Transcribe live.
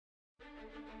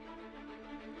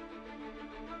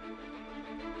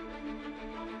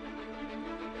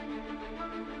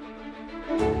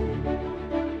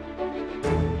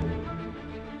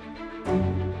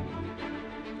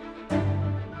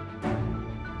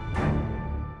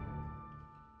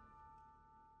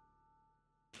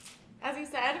As you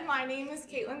said, my name is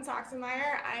Caitlin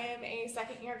Sachsenmeier. I am a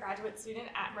second-year graduate student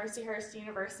at Mercyhurst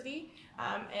University,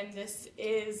 and this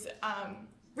is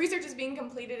research is being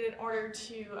completed in order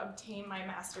to obtain my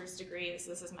master's degree.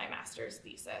 So this is my master's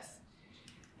thesis.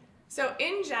 So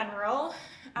in general,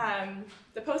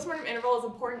 the postmortem interval is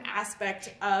an important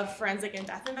aspect of forensic and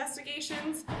death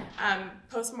investigations.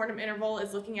 Postmortem interval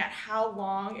is looking at how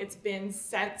long it's been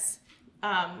since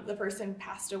the person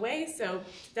passed away, so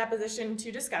deposition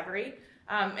to discovery.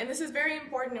 And this is very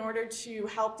important in order to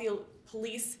help the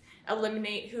police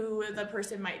eliminate who the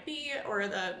person might be or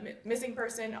the missing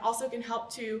person. Also can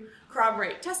help to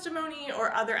corroborate testimony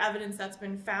or other evidence that's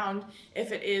been found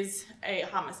if it is a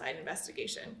homicide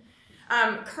investigation.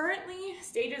 Currently,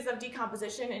 stages of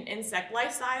decomposition in insect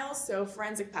lifestyles, so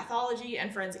forensic pathology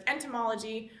and forensic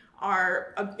entomology,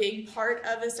 are a big part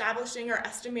of establishing or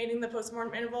estimating the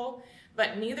postmortem interval,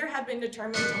 but neither have been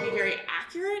determined to be very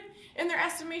accurate in their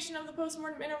estimation of the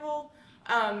postmortem interval.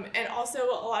 And also,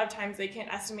 a lot of times they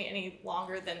can't estimate any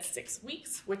longer than 6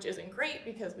 weeks, which isn't great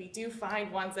because we do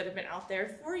find ones that have been out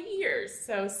there for years.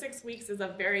 So 6 weeks is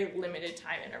a very limited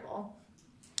time interval.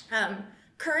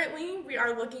 Currently, we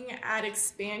are looking at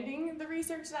expanding the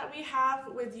research that we have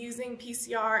with using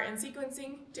PCR and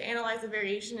sequencing to analyze the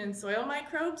variation in soil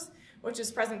microbes, which is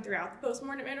present throughout the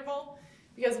postmortem interval.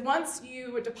 Because once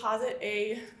you deposit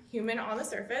a human on the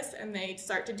surface and they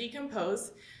start to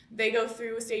decompose, they go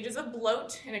through stages of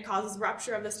bloat and it causes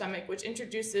rupture of the stomach, which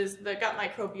introduces the gut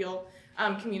microbial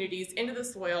communities into the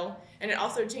soil, and it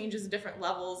also changes different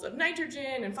levels of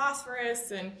nitrogen and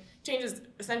phosphorus and changes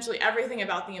essentially everything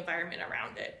about the environment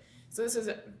around it. So this is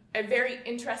a very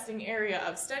interesting area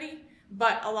of study,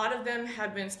 but a lot of them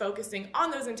have been focusing on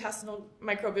those intestinal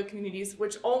microbial communities,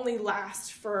 which only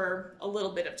last for a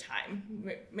little bit of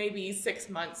time, maybe 6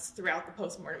 months throughout the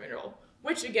postmortem interval,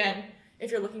 which again,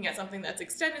 if you're looking at something that's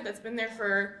extended, that's been there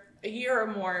for a year or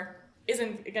more,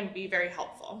 isn't going to be very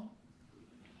helpful.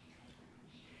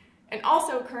 And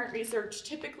also, current research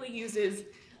typically uses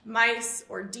mice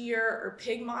or deer or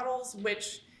pig models,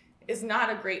 which is not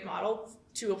a great model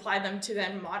to apply them to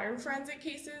then modern forensic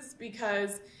cases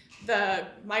because the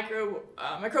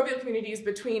microbial communities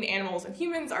between animals and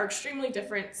humans are extremely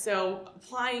different. So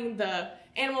applying the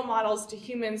animal models to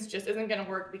humans just isn't going to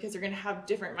work because you're going to have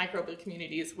different microbial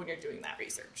communities when you're doing that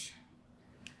research.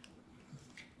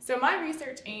 So my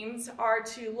research aims are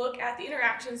to look at the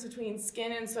interactions between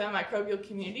skin and soil microbial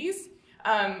communities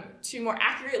to more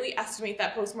accurately estimate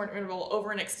that postmortem interval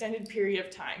over an extended period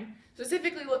of time.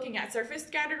 Specifically looking at surface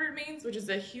scattered remains, which is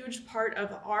a huge part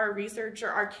of our research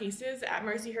or our cases at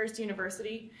Mercyhurst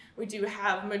University. We do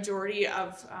have majority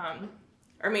of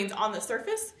remains on the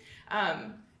surface.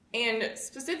 And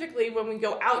specifically when we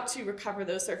go out to recover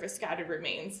those surface scattered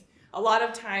remains, a lot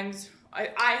of times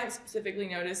I have specifically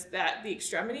noticed that the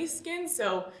extremity skin,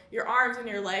 so your arms and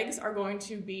your legs, are going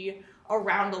to be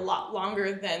around a lot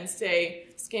longer than, say,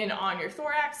 skin on your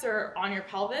thorax or on your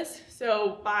pelvis.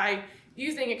 So by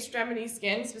using extremity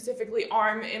skin, specifically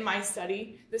arm in my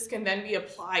study, this can then be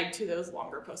applied to those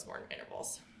longer postmortem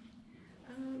intervals.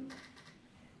 And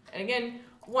again,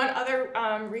 one other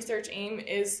research aim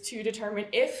is to determine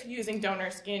if using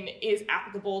donor skin is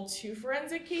applicable to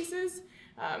forensic cases.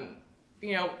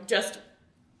 You know, just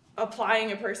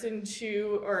applying a person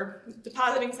to, or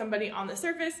depositing somebody on the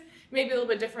surface may be a little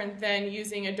bit different than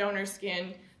using a donor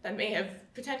skin that may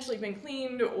have potentially been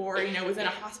cleaned or, you know, was in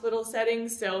a hospital setting.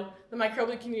 So the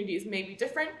microbial communities may be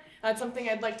different. That's something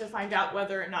I'd like to find out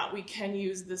whether or not we can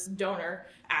use this donor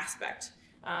aspect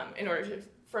in order to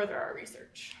further our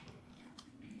research.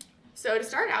 So to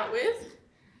start out with,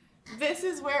 this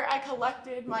is where I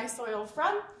collected my soil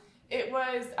from. It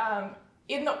was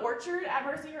in the orchard at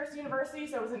Mercyhurst University,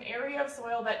 so it was an area of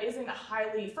soil that isn't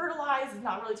highly fertilized, is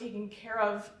not really taken care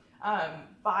of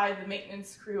by the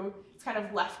maintenance crew. It's kind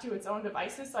of left to its own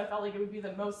devices, so I felt like it would be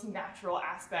the most natural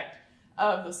aspect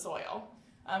of the soil.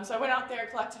 So I went out there,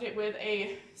 collected it with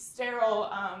a sterile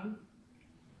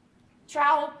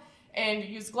trowel, and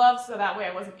used gloves so that way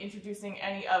I wasn't introducing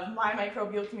any of my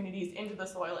microbial communities into the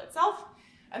soil itself.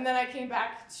 And then I came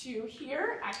back to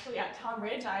here, actually at Tom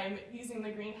Ridge. I'm using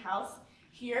the greenhouse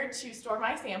here to store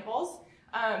my samples,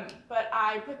 but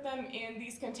I put them in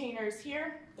these containers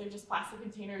here. They're just plastic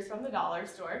containers from the dollar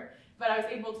store, but I was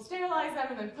able to sterilize them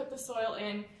and then put the soil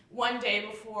in one day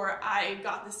before I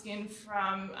got the skin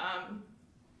from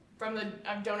from the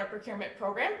donor procurement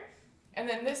program. And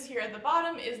then this here at the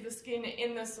bottom is the skin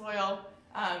in the soil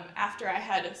after I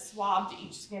had swabbed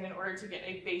each skin in order to get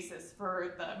a basis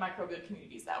for the microbial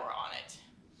communities that were on it.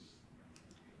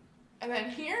 And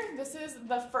then here, this is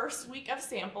the first week of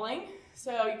sampling.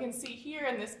 So you can see here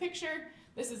in this picture,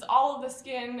 this is all of the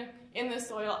skin in the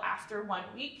soil after 1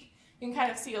 week. You can kind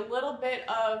of see a little bit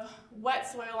of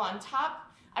wet soil on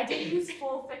top. I did use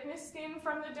full thickness skin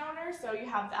from the donor, so you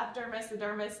have the epidermis, the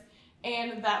dermis,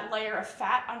 and that layer of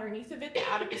fat underneath of it, the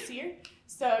adipocere.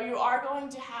 So you are going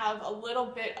to have a little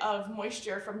bit of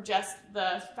moisture from just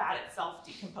the fat itself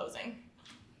decomposing.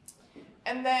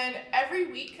 And then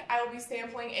every week I will be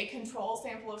sampling a control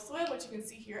sample of soil, which you can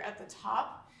see here at the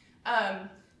top.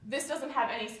 This doesn't have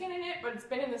any skin in it, but it's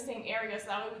been in the same area, so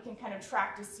that way we can kind of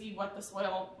track to see what the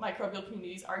soil microbial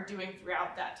communities are doing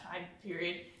throughout that time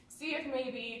period. See if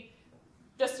maybe,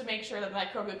 just to make sure that the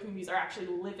microbial communities are actually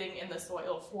living in the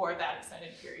soil for that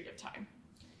extended period of time.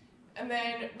 And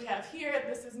then we have here,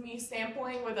 this is me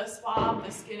sampling with a swab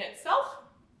the skin itself.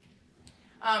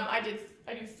 I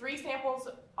do 3 samples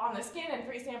on the skin and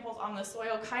 3 samples on the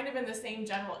soil, kind of in the same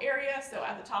general area, so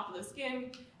at the top of the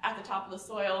skin, at the top of the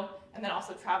soil, and then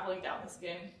also traveling down the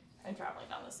skin and traveling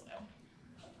down the soil.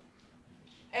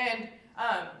 And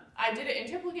I did it in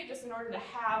triplicate just in order to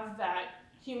have that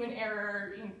human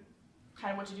error,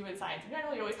 kind of what you do in science in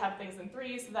general. You always have things in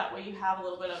 3, so that way you have a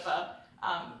little bit of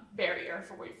a barrier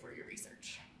for your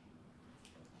research.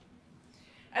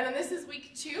 And then this is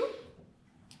week 2.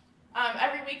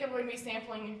 Every week I'm going to be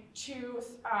sampling 2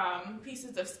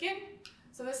 pieces of skin.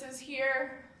 So this is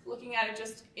here, looking at it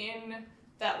just in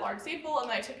that large sample, and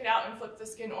then I took it out and flipped the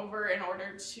skin over in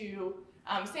order to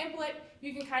sample it.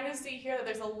 You can kind of see here that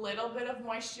there's a little bit of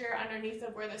moisture underneath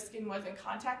of where the skin was in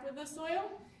contact with the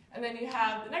soil. And then you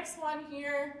have the next one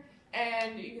here,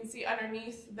 and you can see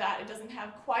underneath that it doesn't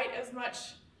have quite as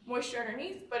much moisture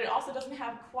underneath, but it also doesn't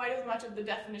have quite as much of the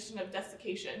definition of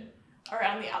desiccation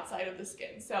around the outside of the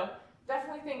skin. So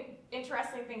definitely think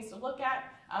interesting things to look at.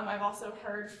 I've also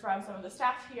heard from some of the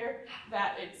staff here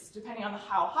that it's, depending on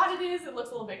how hot it is, it looks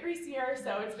a little bit greasier,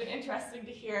 so it's been interesting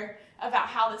to hear about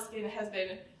how the skin has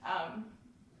been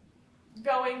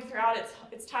going throughout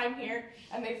its time here.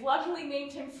 And they've luckily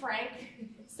named him Frank,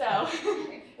 so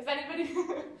if anybody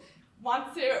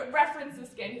wants to reference the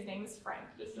skin, his name is Frank,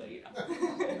 just so you know.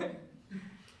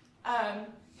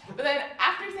 But then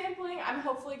after sampling, I'm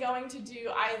hopefully going to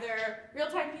do either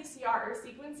real-time PCR or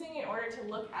sequencing in order to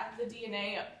look at the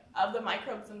DNA of the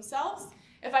microbes themselves.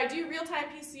 If I do real-time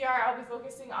PCR, I'll be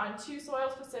focusing on 2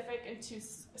 soil-specific and 2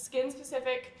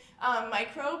 skin-specific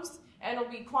microbes, and it'll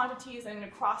be quantities and a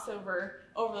crossover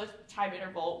over the time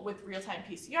interval with real-time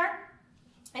PCR.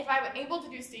 If I'm able to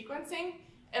do sequencing,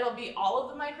 it'll be all of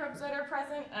the microbes that are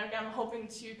present, and again, I'm hoping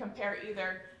to compare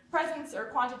either presence or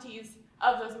quantities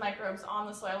of those microbes on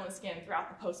the soil and the skin throughout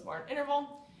the postmortem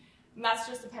interval. And that's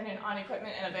just dependent on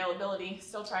equipment and availability,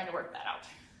 still trying to work that out.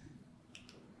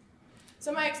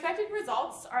 So my expected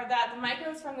results are that the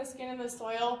microbes from the skin and the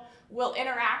soil will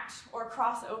interact or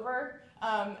cross over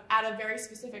at a very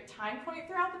specific time point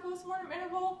throughout the postmortem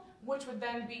interval, which would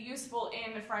then be useful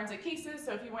in forensic cases.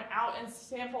 So if you went out and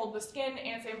sampled the skin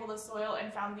and sampled the soil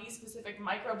and found these specific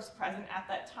microbes present at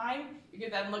that time, you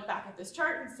could then look back at this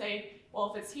chart and say,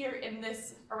 well, if it's here in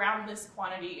this, around this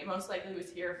quantity, it most likely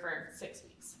was here for 6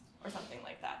 weeks or something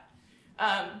like that.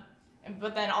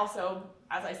 But then also,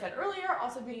 as I said earlier,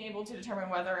 also being able to determine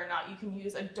whether or not you can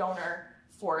use a donor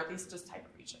for this type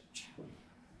of research.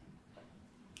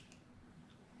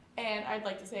 And I'd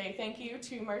like to say thank you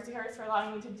to Mercyhurst for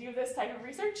allowing me to do this type of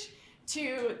research,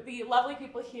 to the lovely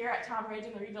people here at Tom Ridge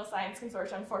and the Regional Science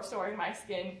Consortium for storing my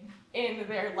skin in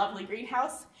their lovely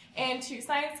greenhouse, and to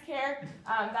Science Care,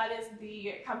 that is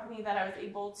the company that I was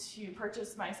able to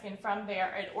purchase my skin from. They are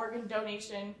an organ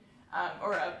donation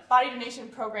or a body donation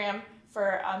program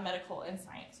for medical and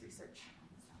science research.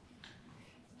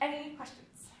 Any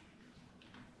questions?